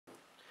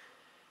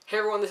Hey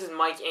everyone, this is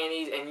Mike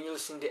Andes, and you're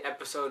listening to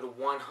episode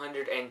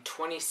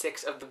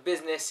 126 of the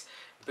Business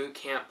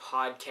Bootcamp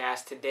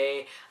podcast.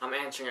 Today, I'm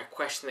answering a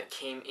question that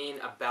came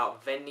in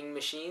about vending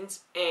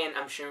machines, and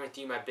I'm sharing with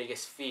you my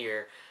biggest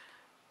fear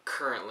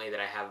currently that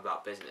I have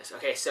about business.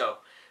 Okay, so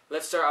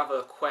let's start off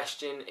with a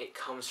question. It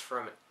comes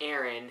from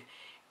Aaron.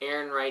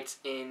 Aaron writes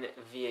in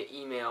via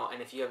email,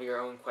 and if you have your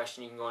own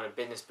question, you can go on a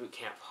Business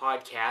Bootcamp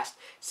podcast,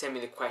 send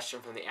me the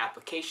question from the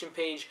application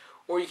page,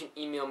 or you can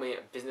email me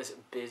at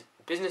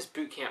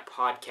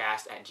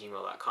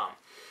businessbootcamppodcast@gmail.com.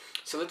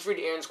 So let's read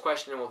Aaron's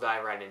question and we'll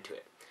dive right into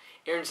it.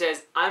 Aaron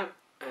says, "Hi,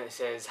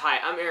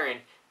 I'm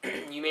Aaron.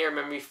 You may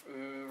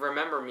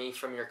remember me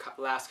from your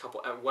last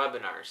couple of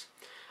webinars.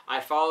 I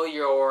follow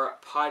your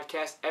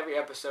podcast every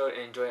episode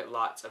and enjoy it.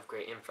 Lots of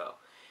great info.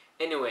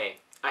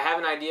 Anyway, I have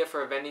an idea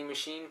for a vending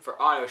machine for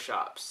auto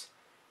shops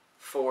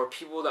for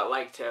people that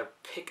like to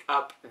pick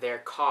up their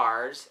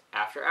cars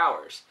after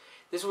hours.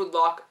 This would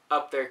lock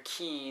up their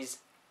keys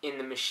in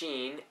the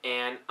machine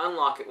and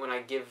unlock it when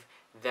I give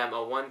them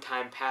a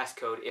one-time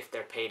passcode if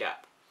they're paid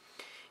up.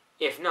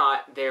 If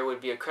not, there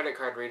would be a credit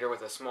card reader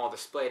with a small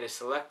display to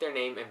select their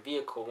name and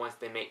vehicle once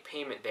they make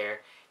payment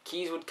there.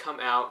 Keys would come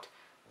out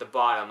the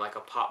bottom like a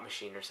pop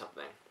machine or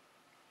something.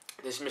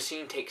 This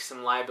machine takes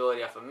some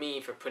liability off of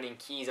me for putting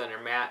keys under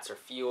mats or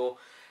fuel,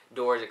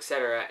 doors,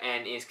 etc.,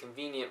 and is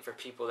convenient for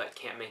people that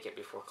can't make it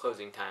before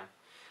closing time.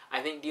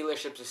 I think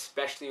dealerships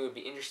especially would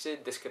be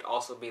interested. This could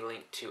also be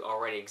linked to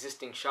already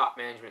existing shop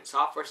management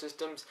software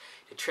systems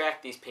to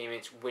track these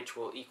payments, which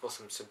will equal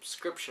some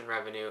subscription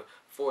revenue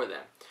for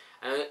them.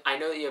 I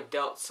know that you have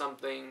dealt with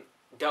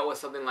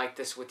something like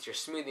this with your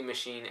smoothie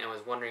machine and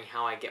was wondering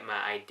how I get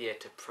my idea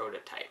to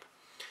prototype."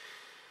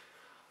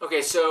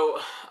 Okay,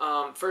 so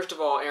first of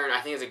all, Aaron,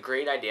 I think it's a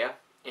great idea.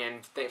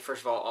 And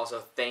first of all, also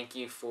thank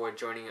you for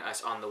joining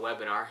us on the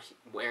webinar.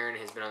 Aaron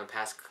has been on the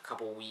past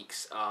couple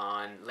weeks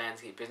on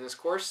Landscape Business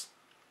Course,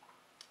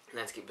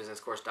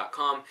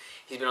 landscapebusinesscourse.com.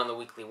 He's been on the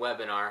weekly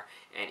webinar,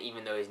 and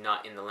even though he's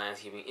not in the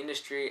landscaping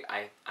industry,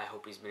 I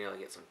hope he's been able to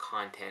get some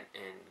content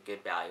and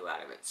good value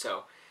out of it.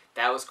 So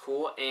that was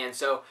cool. And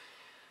so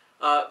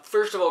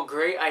first of all,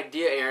 great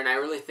idea, Aaron. I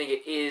really think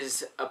it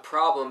is a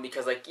problem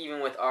because, like, even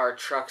with our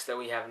trucks that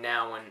we have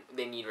now, when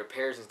they need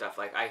repairs and stuff,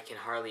 like, I can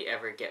hardly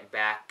ever get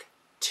back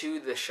to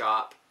the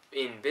shop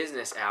in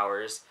business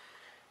hours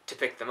to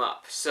pick them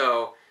up.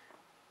 So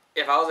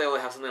if I was able to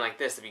have something like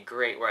this, it'd be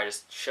great, where I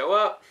just show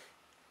up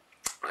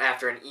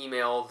after an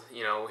emailed,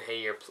 hey,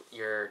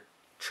 your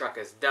truck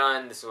is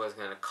done, this is what it's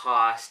going to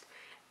cost,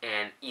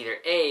 and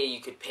either A,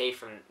 you could pay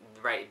from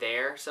right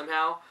there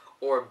somehow,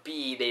 or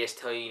B, they just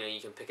tell you,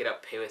 you can pick it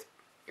up, pay with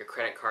your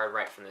credit card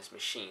right from this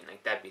machine.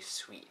 Like, that'd be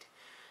sweet.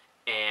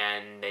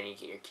 And then you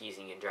get your keys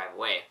and you can drive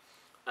away.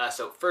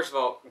 So first of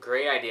all,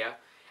 great idea.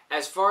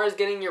 As far as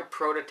getting your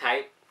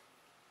prototype,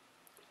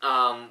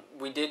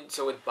 we did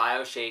so with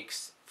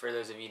BioShakes. For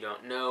those of you who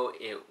don't know,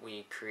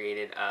 we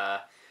created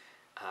a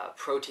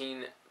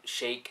protein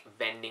shake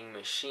vending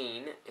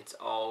machine. It's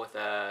all with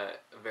a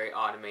very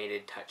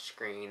automated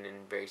touchscreen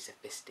and very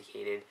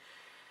sophisticated.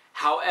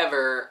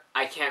 However,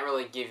 I can't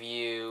really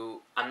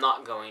I'm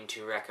not going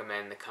to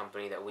recommend the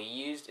company that we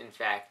used. In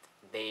fact,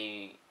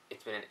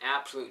 it's been an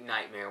absolute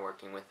nightmare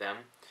working with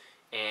them,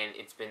 and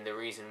it's been the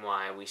reason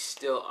why we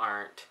still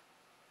aren't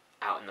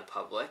out in the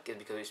public, is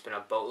because we spent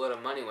a boatload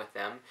of money with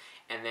them,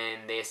 and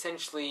then they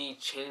essentially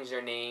changed their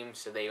name,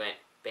 so they went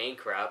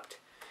bankrupt,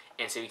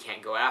 and so we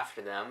can't go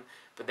after them.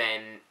 But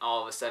then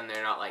all of a sudden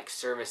they're not like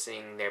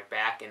servicing their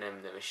back end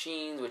of the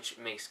machines, which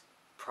makes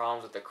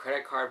problems with the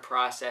credit card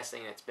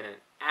processing. It's been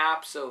an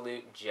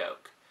absolute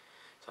joke.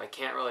 So I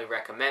can't really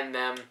recommend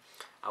them.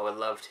 I would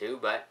love to,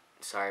 but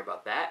sorry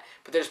about that.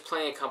 But there's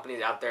plenty of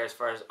companies out there as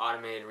far as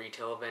automated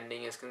retail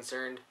vending is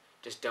concerned.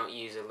 Just don't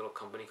use a little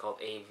company called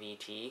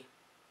AVT,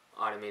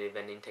 Automated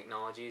Vending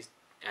Technologies,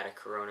 out of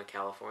Corona,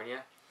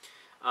 California.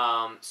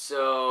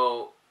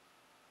 So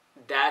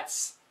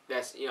that's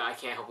I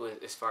can't help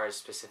with as far as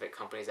specific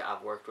companies that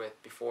I've worked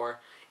with before,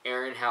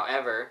 Aaron.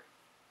 However,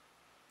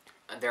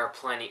 there are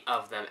plenty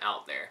of them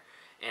out there,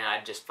 and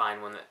I'd just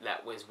find one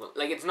that was,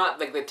 like, it's not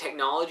like the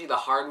technology, the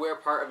hardware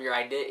part of your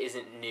idea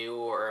isn't new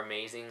or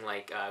amazing,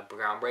 like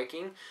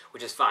groundbreaking,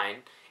 which is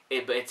fine,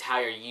 but it's how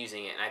you're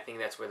using it, and I think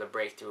that's where the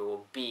breakthrough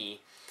will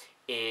be.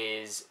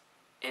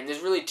 And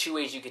there's really two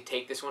ways you could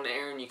take this one,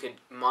 Aaron. You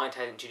could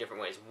monetize it in two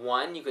different ways.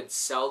 One, you could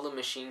sell the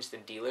machines to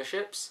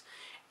dealerships,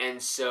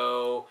 and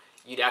so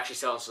you'd actually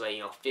sell them for,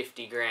 like,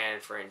 50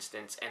 grand, for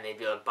instance, and they'd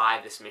be able to buy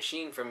this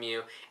machine from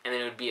you, and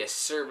then it would be a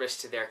service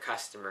to their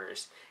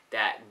customers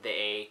that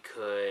they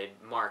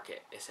could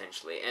market,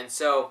 essentially. And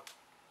so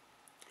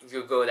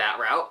you could go that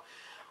route,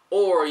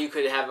 or you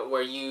could have it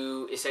where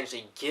you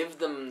essentially give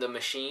them the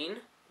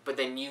machine, but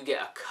then you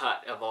get a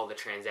cut of all the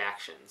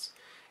transactions.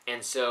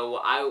 And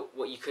so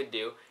what you could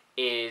do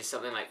is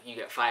something like you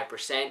get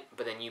 5%,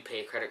 but then you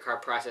pay credit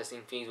card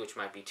processing fees, which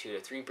might be 2 to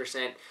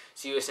 3%.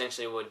 So you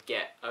essentially would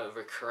get a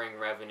recurring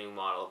revenue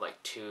model of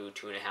like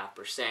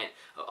 2.5%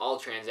 of all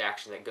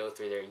transactions that go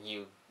through there.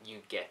 You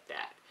get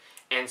that.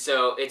 And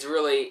so it's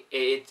really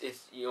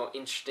it's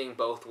interesting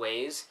both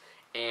ways.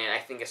 And I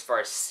think as far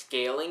as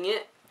scaling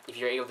it, if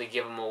you're able to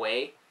give them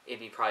away,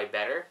 it'd be probably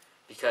better,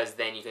 because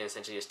then you can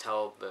essentially just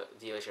tell the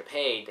dealership,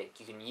 hey, that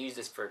you can use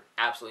this for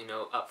absolutely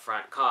no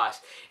upfront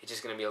cost. It's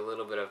just going to be a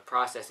little bit of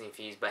processing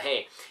fees, but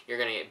hey, you're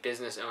going to get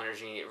business owners,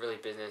 you're going to get really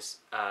business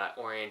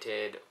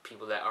oriented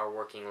people that are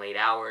working late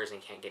hours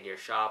and can't get to your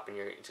shop, and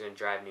it's going to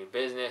drive new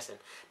business and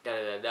da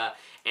da da da.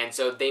 And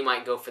so they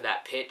might go for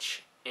that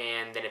pitch,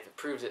 and then if it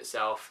proves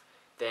itself,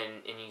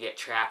 and you get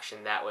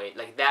traction that way.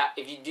 Like that,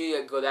 if you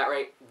do go that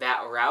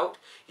route,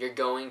 you're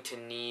going to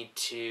need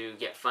to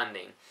get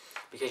funding,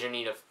 because you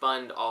need to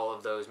fund all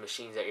of those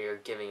machines that you're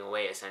giving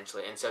away,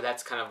 essentially. And so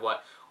that's kind of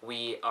what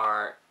we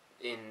are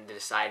in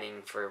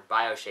deciding for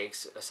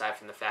BioShakes, aside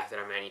from the fact that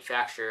our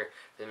manufacturer,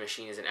 the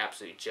machine is an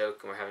absolute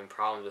joke, and we're having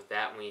problems with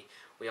that, and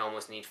we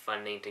almost need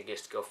funding to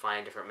just go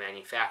find a different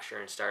manufacturer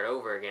and start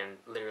over again,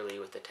 literally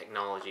with the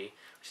technology,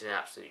 which is an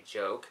absolute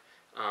joke.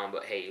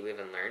 But hey, you live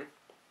and learn.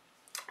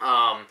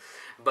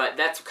 But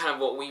that's kind of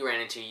what we ran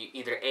into.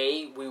 Either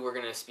A, we were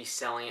going to be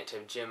selling it to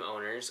gym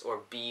owners, or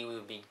B, we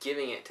would be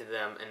giving it to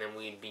them, and then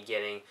we'd be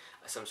getting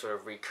some sort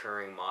of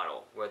recurring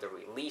model, whether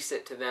we lease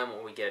it to them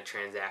or we get a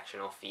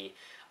transactional fee.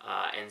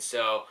 And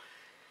so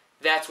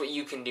that's what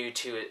you can do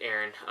too,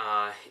 Aaron.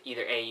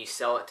 Either A, you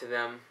sell it to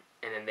them,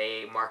 and then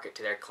they market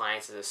to their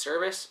clients as a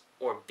service,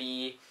 or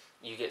B,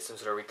 you get some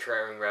sort of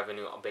recurring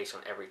revenue based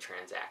on every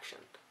transaction.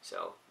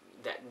 So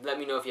let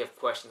me know if you have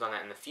questions on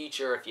that in the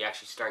future, if you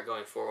actually start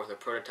going forward with a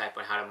prototype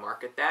on how to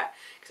market that,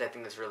 because I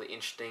think that's really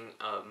interesting,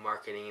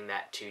 marketing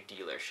that to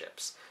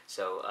dealerships.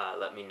 So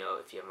let me know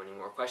if you have any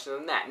more questions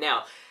on that.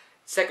 Now,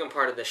 second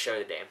part of the show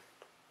today.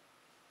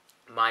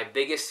 My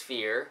biggest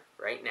fear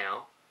right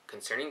now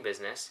concerning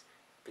business,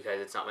 because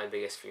it's not my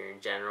biggest fear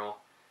in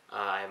general.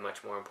 I have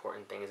much more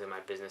important things in my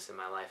business and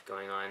my life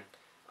going on.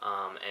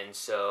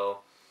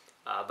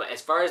 But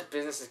as far as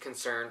business is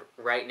concerned,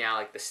 right now,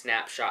 like the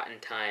snapshot in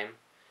time,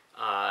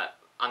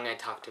 I'm going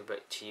to talk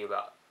to you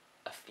about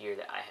a fear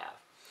that I have.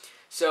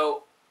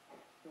 So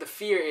the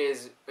fear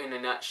is, in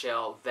a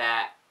nutshell,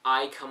 that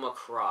I come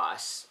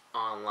across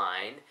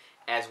online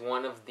as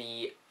one of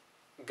the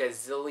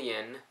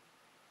gazillion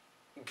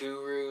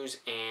gurus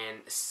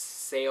and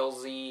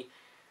salesy,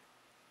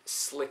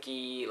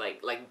 slicky,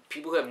 like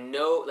people who have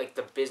no, like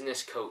the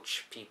business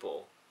coach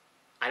people.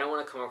 I don't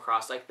want to come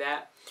across like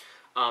that.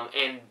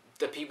 And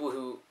the people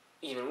who,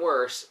 even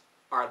worse,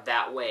 are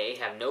that way,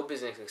 have no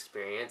business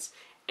experience,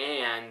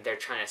 and they're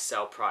trying to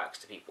sell products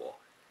to people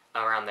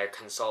around their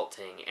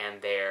consulting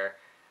and their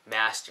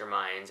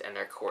masterminds and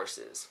their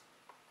courses.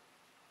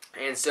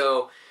 And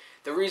so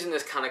the reason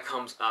this kind of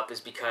comes up is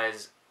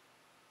because,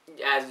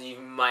 as you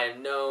might have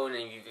known,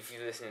 and if you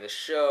listen to the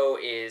show,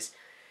 is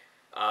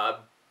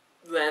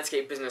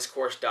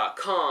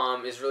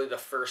landscapebusinesscourse.com is really the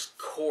first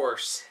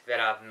course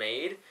that I've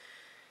made,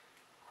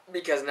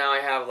 because now I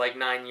have like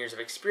 9 years of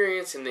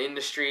experience in the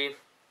industry,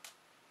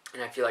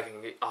 and I feel like I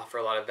can offer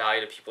a lot of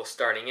value to people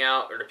starting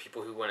out, or to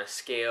people who want to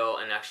scale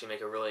and actually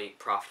make a really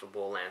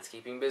profitable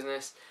landscaping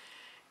business.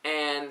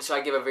 And so I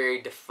give a very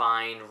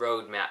defined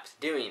roadmap to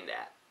doing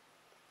that.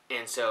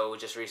 And so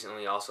just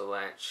recently also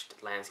launched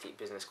Landscape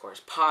Business Course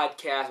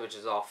Podcast, which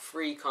is all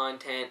free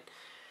content.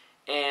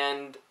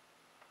 And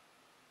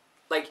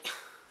like,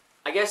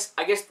 I guess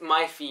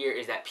my fear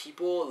is that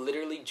people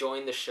literally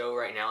join the show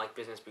right now, like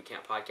Business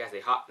Bootcamp Podcast. They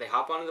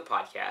hop onto the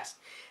podcast.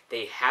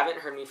 They haven't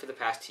heard me for the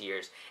past 2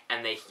 years,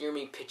 and they hear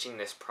me pitching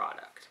this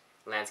product,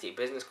 Landscape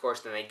Business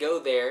Course. Then they go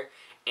there,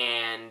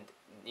 and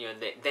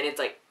then it's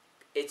like,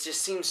 it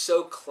just seems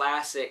so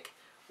classic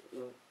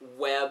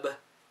web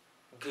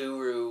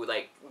guru,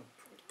 like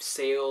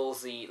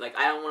salesy. Like,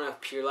 I don't want to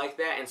appear like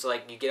that. And so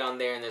like you get on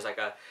there, and there's like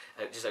I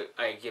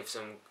give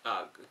some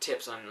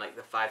tips on like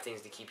the 5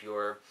 things to keep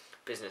your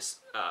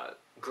business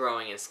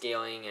growing and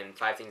scaling, and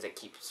 5 things that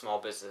keep small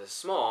businesses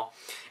small.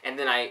 And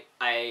then I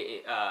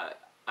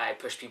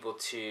push people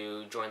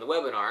to join the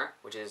webinar,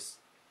 which is,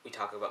 we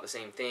talk about the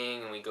same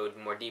thing, and we go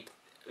more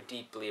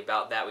deeply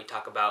about that. We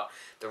talk about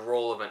the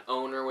role of an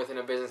owner within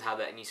a business, how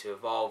that needs to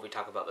evolve. We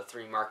talk about the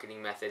 3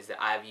 marketing methods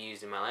that I've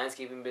used in my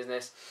landscaping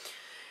business.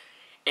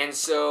 And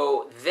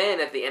so then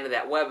at the end of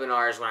that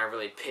webinar is when I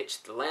really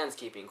pitched the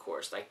landscaping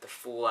course, like the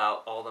full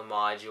out, all the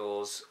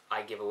modules.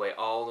 I give away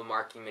all the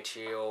marketing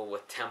material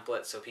with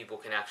templates so people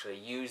can actually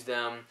use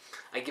them.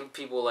 I give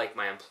people like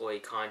my employee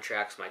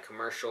contracts, my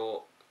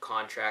commercial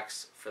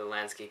contracts for the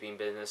landscaping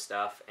business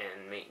stuff,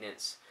 and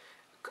maintenance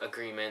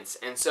agreements.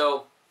 And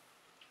so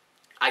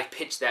I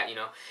pitched that,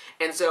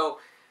 And so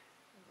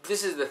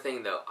this is the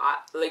thing though.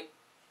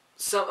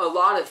 A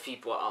lot of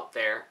people out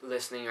there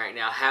listening right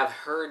now have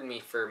heard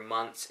me for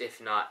months, if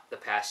not the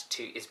past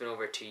 2. It's been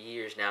over 2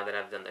 years now that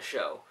I've done the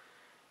show.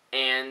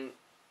 And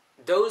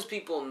those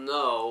people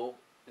know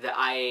that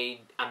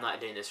I'm not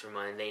doing this for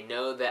money. They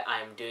know that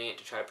I'm doing it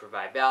to try to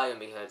provide value,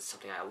 because it's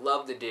something I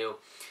love to do.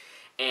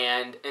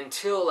 And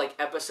until like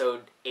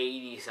episode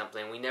 80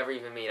 something, we never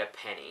even made a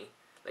penny.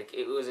 Like,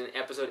 it was in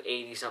episode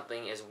 80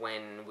 something is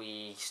when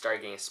we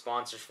started getting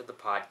sponsors for the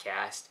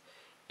podcast,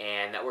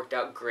 and that worked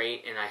out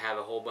great, and I have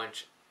a whole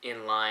bunch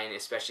in line,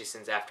 especially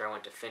since after I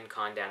went to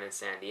FinCon down in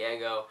San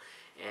Diego,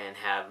 and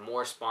have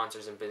more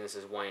sponsors and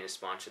businesses wanting to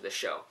sponsor the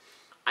show.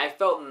 I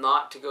felt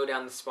not to go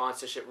down the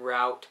sponsorship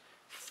route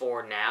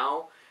for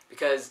now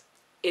because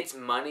it's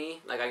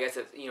money. Like, I guess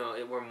it's, you know,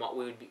 we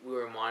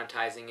were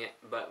monetizing it,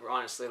 but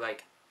honestly,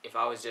 like, if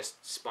I was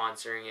just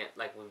sponsoring it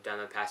like we've done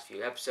the past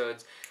few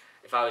episodes,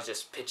 if I was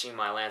just pitching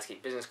my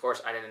landscape business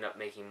course, I'd end up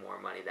making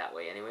more money that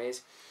way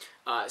anyways.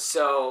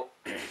 So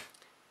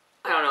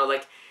I don't know,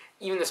 like,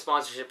 even the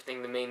sponsorship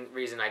thing, the main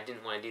reason I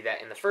didn't want to do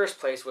that in the first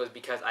place was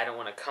because I don't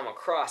want to come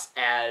across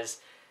as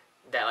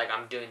that, like,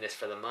 I'm doing this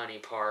for the money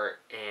part,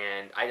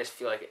 and I just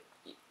feel like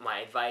my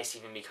advice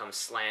even becomes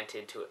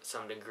slanted to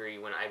some degree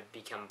when I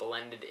become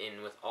blended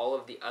in with all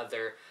of the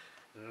other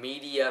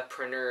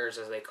mediapreneurs,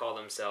 as they call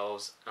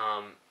themselves.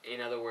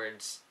 In other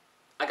words,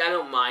 like, I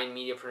don't mind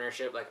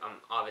mediapreneurship, like, I'm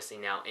obviously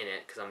now in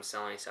it because I'm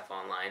selling stuff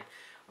online,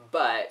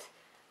 but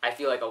I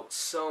feel like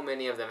so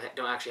many of them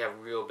don't actually have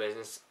real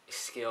business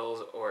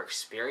skills or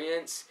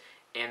experience,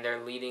 and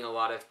they're leading a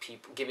lot of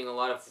people, giving a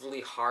lot of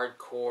really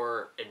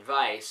hardcore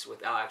advice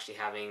without actually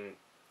having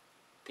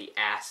the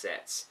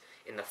assets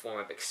in the form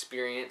of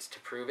experience to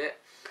prove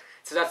it.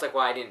 So that's like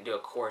why I didn't do a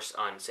course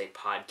on, say,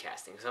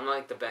 podcasting, because I'm not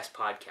like the best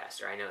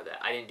podcaster. I know that.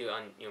 I didn't do it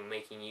on, you know,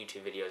 making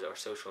YouTube videos or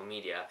social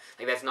media.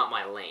 Like, that's not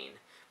my lane.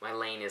 My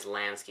lane is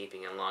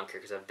landscaping and lawn care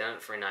because I've done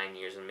it for 9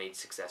 years and made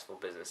successful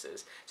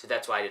businesses. So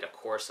that's why I did a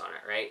course on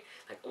it, right?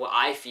 Like, what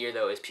I fear,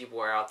 though, is people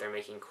are out there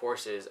making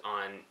courses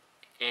on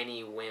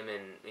any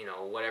women, you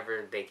know,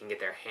 whatever they can get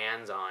their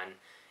hands on,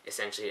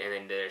 essentially, and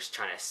then they're just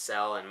trying to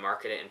sell and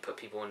market it and put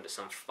people into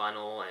some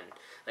funnel. And,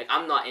 like,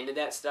 I'm not into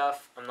that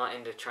stuff. I'm not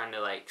into trying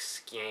to, like,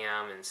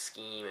 scam and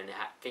scheme and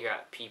figure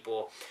out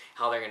people,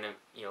 how they're going to,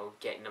 you know,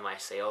 get into my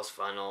sales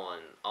funnel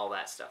and all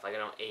that stuff. Like, I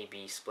don't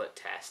A/B split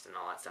test and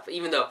all that stuff.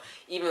 Even though,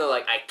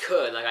 like, I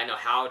could, like, I know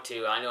how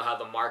to, I know how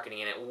the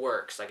marketing, and it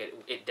works. Like,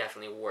 it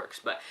definitely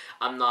works. But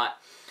I'm not,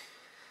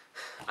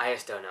 I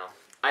just don't know.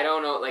 I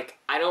don't know, like,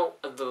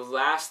 the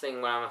last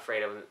thing what I'm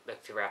afraid of,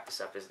 like, to wrap this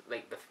up, is,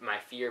 like, my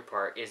fear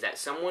part is that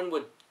someone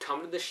would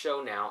come to the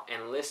show now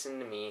and listen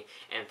to me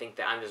and think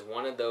that I'm just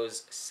one of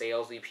those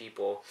salesy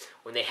people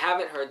when they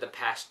haven't heard the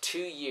past 2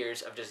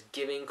 years of just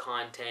giving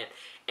content,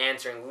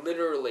 answering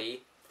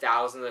literally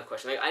thousands of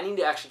questions. Like, I need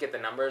to actually get the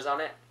numbers on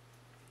it.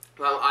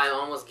 Well, I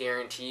almost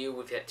guarantee you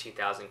we've hit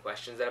 2,000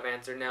 questions that I've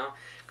answered now,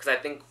 because I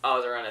think I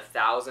was around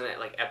 1,000 at,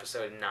 like,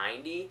 episode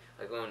 90,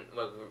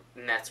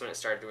 and that's when it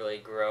started to really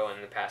grow.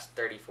 In the past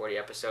 30, 40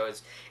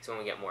 episodes is when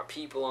we get more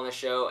people on the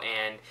show.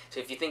 And so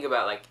if you think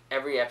about, like,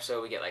 every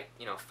episode we get, like,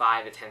 you know,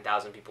 5 to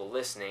 10,000 people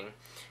listening,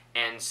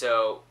 and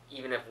so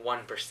even if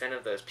 1%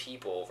 of those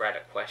people write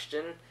a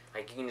question,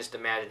 like, you can just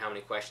imagine how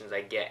many questions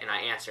I get, and I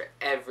answer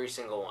every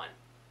single one.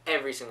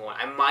 Every single one.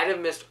 I might have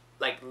missed,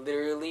 like,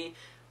 literally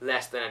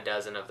less than a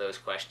dozen of those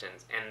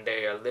questions, and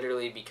they are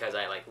literally because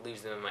I, like,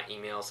 lose them in my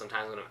emails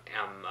sometimes when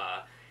I'm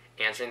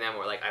answering them,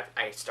 or, like,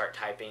 I start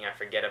typing, I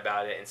forget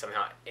about it, and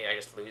somehow I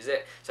just lose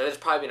it. So there's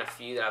probably been a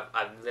few that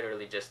I've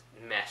literally just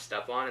messed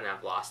up on and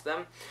I've lost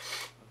them,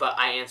 but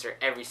I answer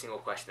every single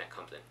question that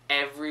comes in.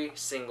 Every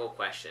single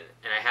question,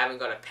 and I haven't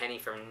got a penny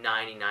from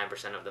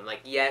 99% of them.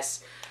 Like,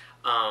 yes,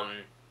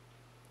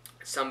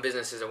 some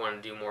businesses that want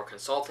to do more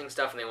consulting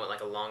stuff and they want, like,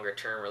 a longer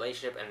term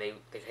relationship, and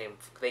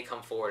they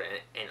come forward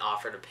and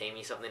offer to pay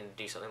me something to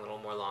do something a little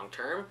more long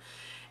term,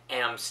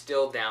 and I'm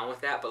still down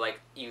with that. But, like,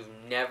 you've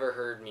never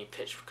heard me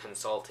pitch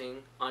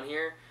consulting on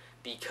here,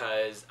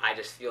 because I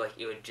just feel like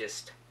it would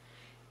just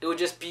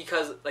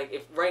because, like,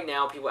 if right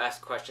now people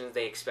ask questions,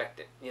 they expect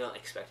it, you don't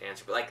expect an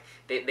answer, but, like,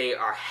 they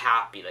are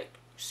happy, like,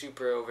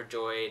 super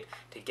overjoyed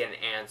to get an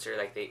answer,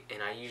 like,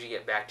 and I usually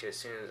get back to it as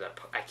soon as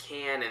I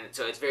can, and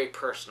so it's very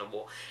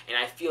personable. And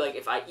I feel like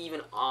if I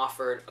even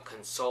offered a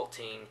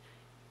consulting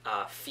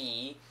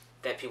fee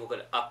that people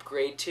could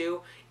upgrade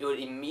to, it would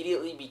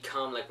immediately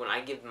become, like, when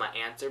I give my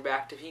answer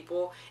back to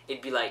people,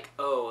 it'd be like,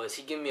 oh, is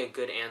he giving me a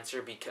good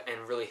answer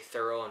and really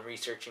thorough and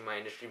researching my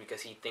industry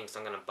because he thinks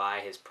I'm going to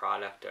buy his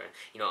product, or,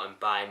 you know, and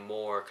buy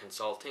more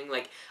consulting?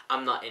 Like,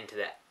 I'm not into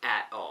that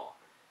at all.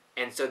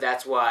 And so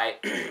that's why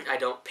I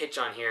don't pitch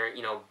on here,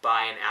 you know,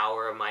 buy an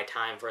hour of my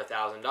time for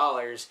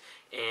 $1,000,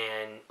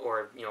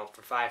 or, you know,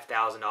 for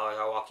 $5,000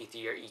 I'll walk you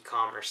through your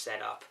e-commerce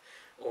setup,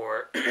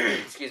 or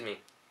excuse me,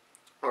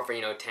 or for,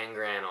 you know, 10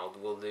 grand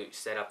we'll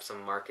set up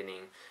some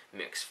marketing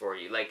mix for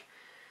you. Like,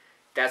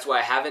 that's why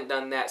I haven't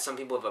done that. Some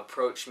people have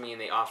approached me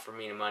and they offer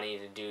me the money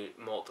to do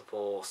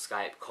multiple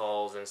Skype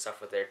calls and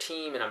stuff with their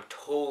team, and I'm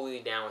totally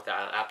down with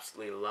that. I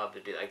absolutely love to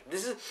do that. Like,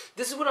 this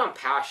is what I'm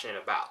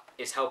passionate about,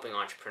 is helping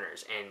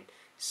entrepreneurs and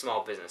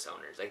small business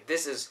owners. Like,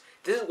 this is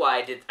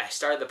why I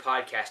started the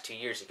podcast 2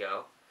 years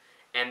ago,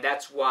 and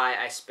that's why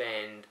I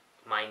spend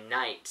my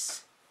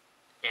nights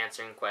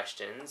answering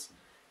questions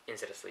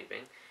instead of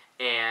sleeping,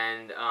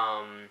 and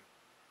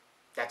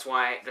that's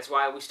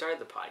why we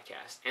started the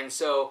podcast. And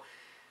so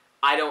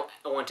I don't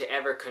want to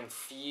ever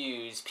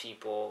confuse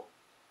people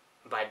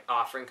by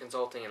offering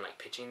consulting and like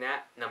pitching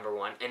that, number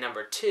one. And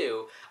number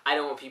two, I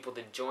don't want people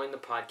to join the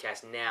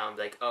podcast now and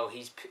be like, oh,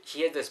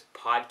 he has this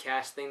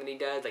podcast thing that he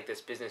does, like this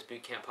business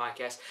bootcamp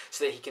podcast,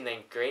 so that he can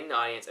then gain an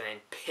audience and then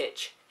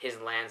pitch his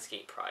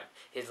landscape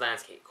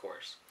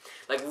course.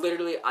 Like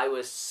literally, I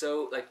was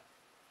so like,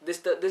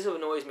 this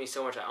annoys me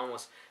so much. I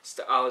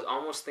was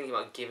almost thinking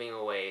about giving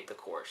away the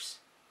course.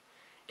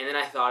 And then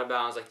I thought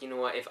about it, I was like, you know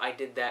what, if I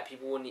did that,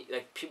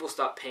 people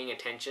stop paying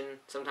attention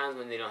sometimes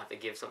when they don't have to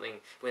give something,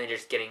 when they're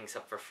just getting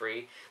stuff for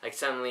free. Like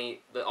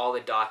suddenly, all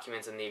the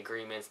documents and the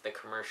agreements, the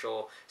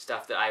commercial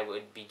stuff that I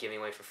would be giving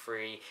away for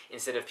free,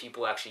 instead of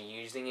people actually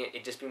using it,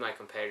 it'd just be my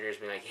competitors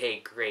being like, hey,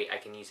 great, I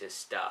can use his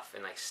stuff,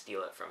 and like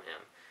steal it from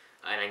him.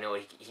 And I know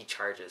he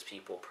charges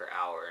people per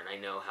hour, and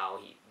I know how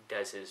he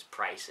does his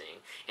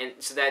pricing, and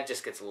so that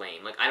just gets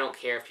lame. Like I don't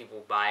care if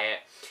people buy it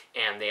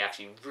and they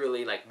actually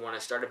really like want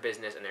to start a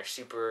business and they're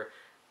super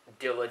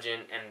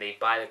diligent and they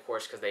buy the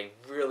course because they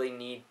really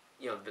need,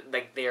 you know,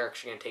 like they're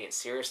actually gonna take it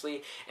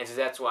seriously, and so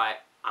that's why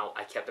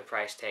I kept the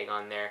price tag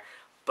on there.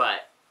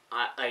 But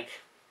I'm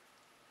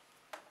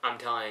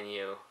telling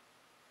you,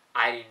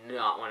 I do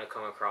not want to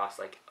come across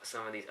like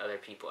some of these other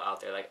people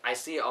out there. Like I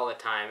see it all the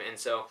time, and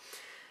so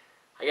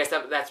I guess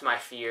that's my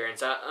fear, and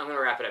so I'm gonna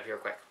wrap it up here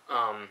quick.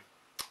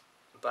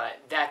 But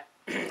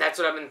that's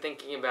what I've been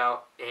thinking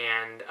about,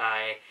 and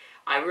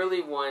I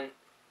really want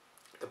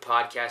the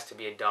podcast to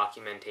be a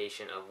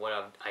documentation of what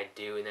I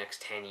do in the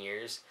next 10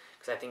 years,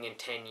 because I think in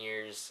 10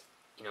 years,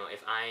 you know,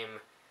 if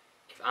I'm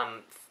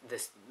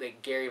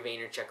Gary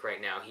Vaynerchuk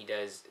right now, he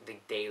does the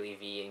Daily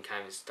V and kind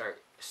of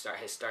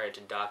has started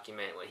to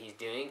document what he's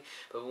doing.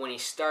 But when he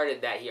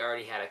started that, he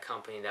already had a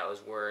company that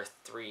was worth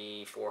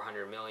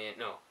 400 million,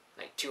 no,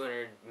 like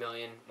 200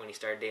 million when he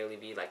started Daily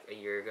V like a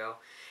year ago,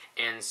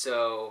 and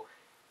so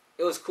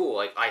it was cool.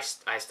 Like I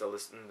still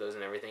listen to those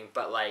and everything,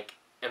 but like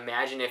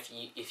imagine if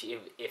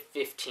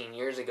 15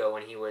 years ago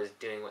when he was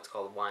doing what's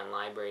called Wine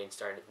Library and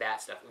started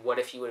that stuff, what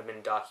if he would have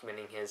been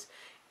documenting his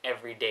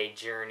everyday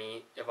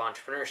journey of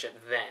entrepreneurship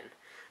then?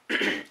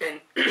 And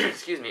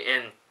excuse me,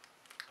 and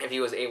if he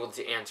was able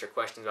to answer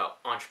questions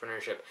about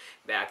entrepreneurship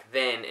back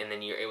then, and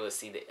then you're able to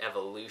see the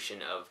evolution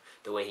of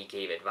the way he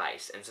gave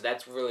advice. And so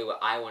that's really what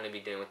I want to be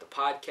doing with the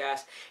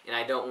podcast, and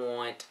I don't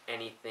want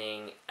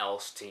anything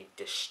else to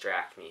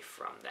distract me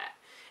from that.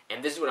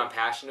 And this is what I'm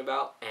passionate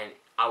about, and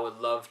I would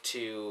love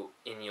to,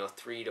 in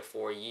 3 to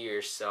 4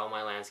 years, sell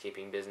my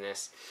landscaping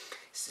business,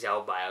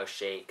 sell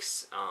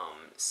BioShakes,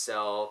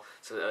 sell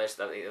some of the other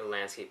stuff, the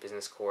landscape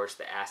business course,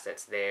 the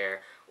assets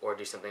there, or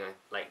do something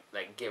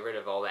like get rid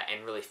of all that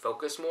and really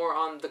focus more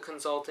on the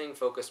consulting,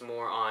 focus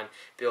more on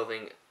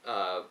building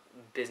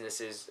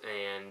businesses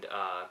and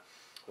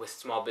with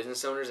small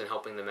business owners and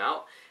helping them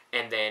out.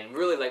 And then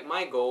really like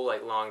my goal,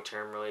 like long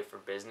term really for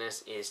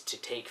business, is to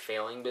take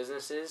failing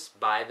businesses,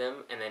 buy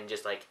them, and then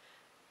just like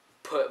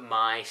put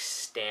my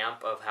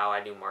stamp of how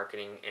I do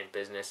marketing and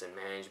business and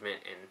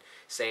management and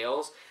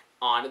sales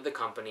onto the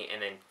company,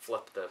 and then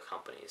flip the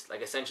companies.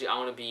 Like essentially I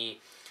want to be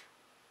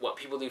what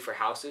people do for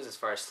houses as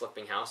far as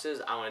flipping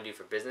houses, I want to do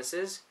for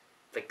businesses.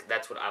 Like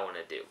that's what I want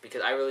to do,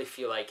 because I really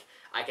feel like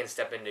I can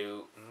step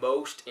into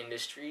most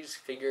industries,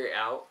 figure it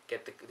out,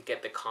 get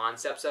the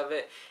concepts of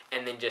it,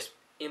 and then just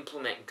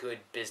implement good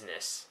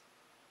business,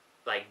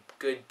 like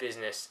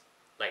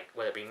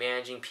whether it be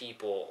managing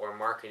people or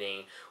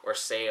marketing or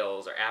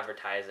sales or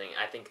advertising.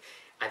 I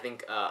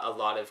think a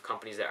lot of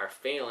companies that are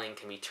failing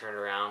can be turned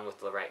around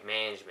with the right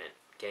management,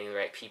 getting the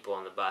right people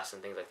on the bus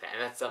and things like that.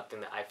 And that's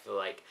something that I feel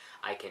like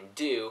I can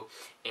do.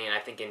 And I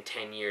think in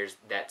 10 years,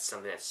 that's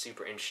something that's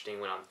super interesting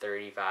when I'm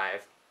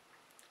 35,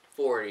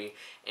 40,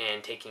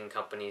 and taking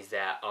companies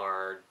that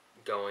are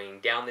going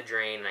down the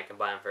drain, and I can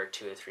buy them for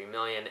 2 or 3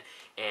 million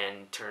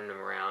and turn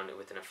them around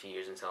within a few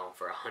years and sell them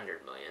for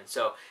 100 million.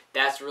 So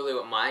that's really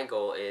what my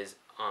goal is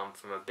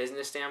from a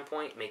business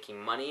standpoint,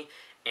 making money.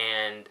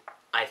 And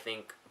I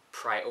think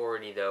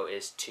priority though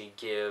is to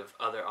give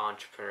other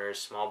entrepreneurs,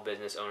 small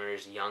business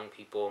owners, young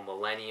people,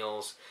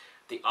 millennials,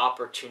 the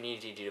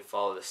opportunity to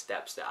follow the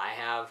steps that I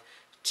have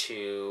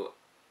to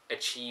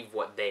achieve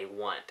what they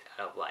want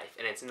out of life.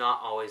 And it's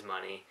not always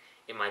money.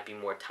 It might be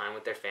more time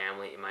with their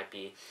family. It might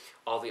be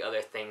all the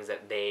other things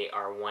that they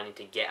are wanting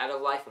to get out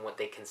of life and what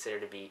they consider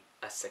to be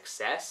a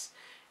success.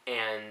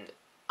 And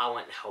I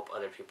want to help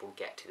other people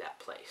get to that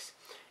place.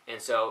 And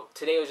so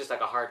today was just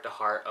like a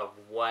heart-to-heart of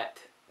what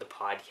the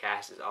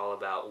podcast is all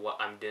about, what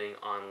I'm doing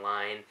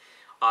online.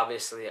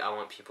 Obviously, I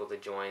want people to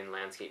join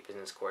Landscape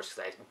Business Course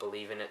because I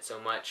believe in it so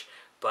much,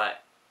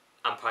 but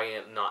I'm probably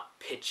going to not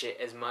pitch it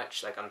as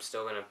much. Like, I'm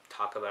still going to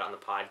talk about it on the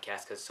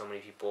podcast because so many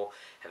people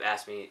have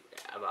asked me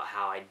about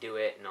how I do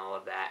it and all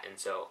of that. And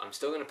so I'm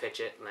still going to pitch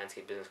it,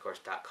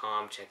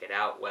 landscapebusinesscourse.com. Check it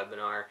out,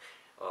 webinar.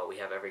 We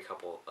have every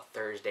couple of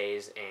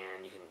Thursdays,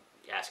 and you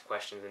can ask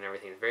questions and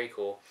everything. It's very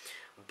cool.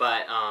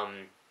 But,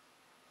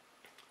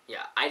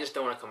 yeah, I just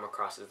don't want to come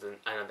across as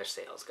another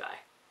sales guy.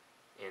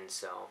 And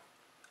so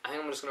I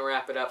think I'm just going to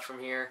wrap it up from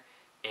here.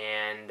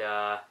 And,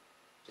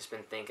 just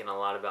been thinking a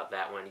lot about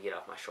that, wanting to get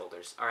off my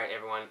shoulders. All right,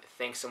 everyone,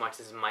 thanks so much.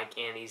 This is Mike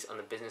Andes on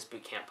the Business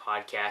Bootcamp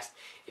podcast.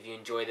 If you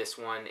enjoy this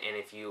one, and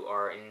if you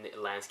are in the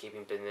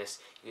landscaping business,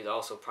 you'd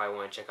also probably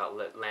want to check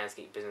out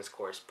Landscape Business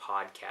Course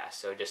podcast.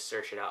 So just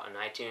search it out on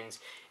iTunes,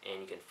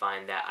 and you can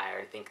find that.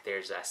 I think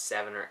there's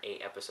 7 or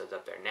 8 episodes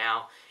up there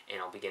now,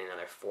 and I'll be getting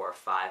another 4 or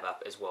 5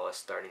 up, as well as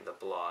starting the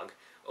blog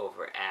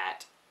over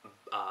at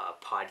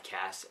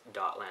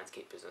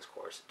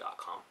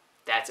podcast.landscapebusinesscourse.com.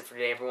 That's it for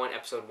today, everyone.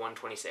 Episode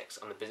 126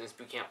 on the Business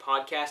Bootcamp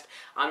podcast.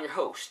 I'm your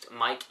host,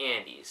 Mike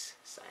Andes,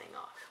 signing off.